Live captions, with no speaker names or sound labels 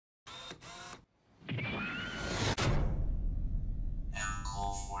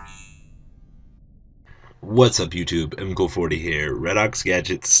What's up, YouTube? MCool40 here. Redox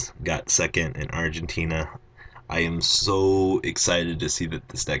Gadgets got second in Argentina. I am so excited to see that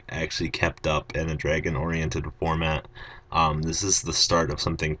this deck actually kept up in a dragon-oriented format. This is the start of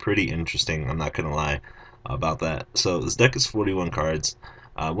something pretty interesting, I'm not gonna lie about that. So this deck is 41 cards.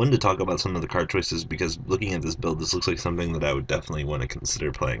 I wanted to talk about some of the card choices because looking at this build, this looks like something that I would definitely want to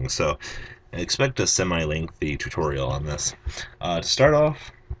consider playing. So expect a semi-lengthy tutorial on this. To start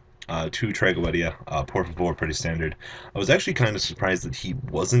off, two Tragoedia, Por favor, pretty standard. I was actually kind of surprised that he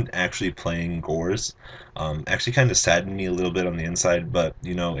wasn't actually playing Gores. Actually kind of saddened me a little bit on the inside, but,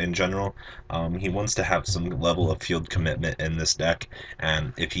 you know, in general, he wants to have some level of field commitment in this deck,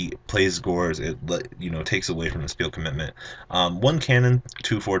 and if he plays Gores, it, you know, takes away from his field commitment. One Cannon,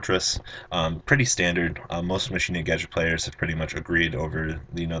 two Fortress, pretty standard. Most Machina Gadget players have pretty much agreed over,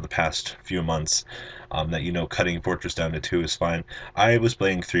 you know, the past few months that, you know, cutting Fortress down to two is fine. I was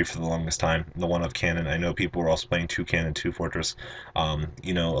playing three for the longest time, the one of Cannon. I know people were also playing two Cannon, two Fortress.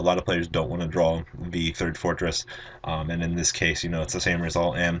 You know, a lot of players don't want to draw the third Fortress, and in this case, you know, it's the same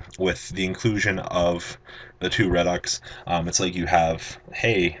result. And with the inclusion of the two Redox, it's like you have,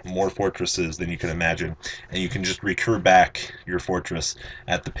 hey, more Fortresses than you can imagine, and you can just recur back your Fortress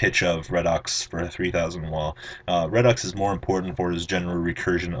at the pitch of Redox for a 3000 wall. Redox is more important for his general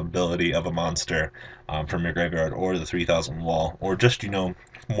recursion ability of a monster from your graveyard, or the 3000 wall, or just, you know,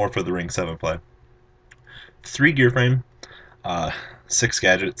 more for the Ring 7 play. 3 gear frame, 6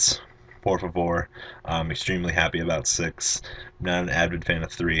 gadgets, por favor. I'm extremely happy about 6. I'm not an avid fan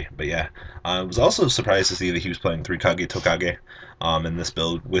of 3, but yeah. I was also surprised to see that he was playing 3 Kage Tokage in this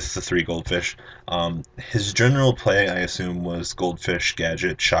build with the 3 Goldfish. His general play, I assume, was Goldfish,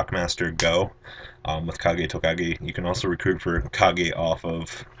 Gadget, Shockmaster, Go. With Kage Tokage, you can also recruit for Kage off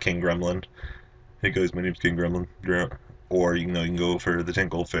of King Gremlin. Hey guys, my name's King Gremlin. Or, you know, you can go for the 10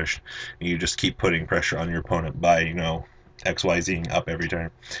 Goldfish, and you just keep putting pressure on your opponent by, you know, XYZing up every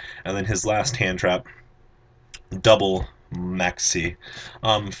turn. And then his last hand trap, double Maxi.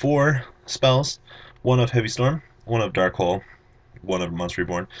 4 spells, 1 of Heavy Storm, 1 of Dark Hole, 1 of Monster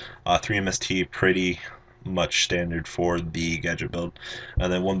Reborn, 3 MST, pretty much standard for the Gadget build,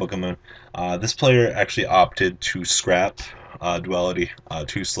 and then 1 Book of Moon. This player actually opted to scrap Duality,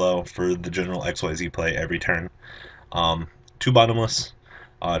 too slow for the general XYZ play every turn. 2 Bottomless,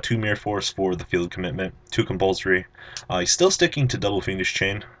 2 Mirror Force for the field commitment, 2 Compulsory. He's still sticking to Double Fiendish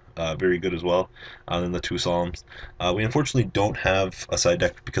Chain, very good as well, and then the 2 Solemns. We unfortunately don't have a side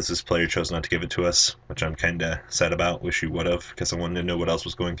deck because this player chose not to give it to us, which I'm kinda sad about. Wish he would have, because I wanted to know what else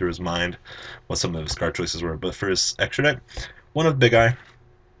was going through his mind, what some of his card choices were. But for his extra deck, 1 of Big Eye,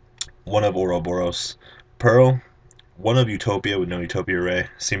 1 of Ouroboros, Pearl, 1 of Utopia with no Utopia Ray,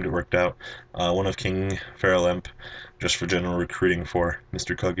 seemed it worked out, 1 of King Feral Imp, just for general recruiting for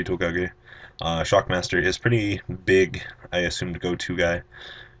Mr. Kage Tokage. Shockmaster is pretty big, I assumed, go-to guy.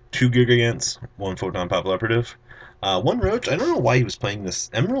 2 Gigants, 1 Photon Pop Operative, 1 Roach. I don't know why he was playing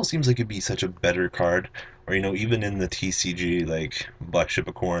this. Emerald seems like it'd be such a better card, or, you know, even in the TCG, like Black Ship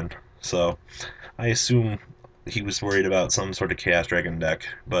of Corn. So I assume he was worried about some sort of Chaos Dragon deck,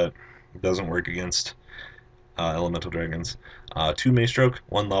 but it doesn't work against Elemental Dragons. 2 Maystroke,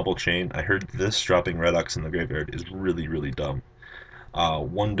 1 Lobble Chain. I heard this dropping Redox in the graveyard is really, really dumb.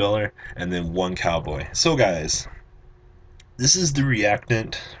 1 Dueler, and then 1 Cowboy. So guys, this is the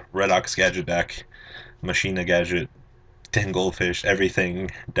Reactant Redox Gadget deck, Machina Gadget, 10 Goldfish, everything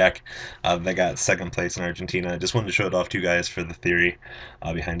deck that got second place in Argentina. I just wanted to show it off to you guys for the theory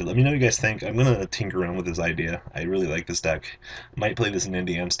behind it. Let me know what you guys think. I'm going to tinker around with this idea. I really like this deck. Might play this in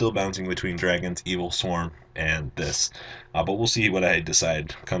Indy. I'm still bouncing between Dragons, Evil Swarm, and this. But we'll see what I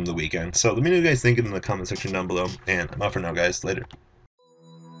decide come the weekend. So let me know what you guys think in the comment section down below. And I'm out for now, guys. Later.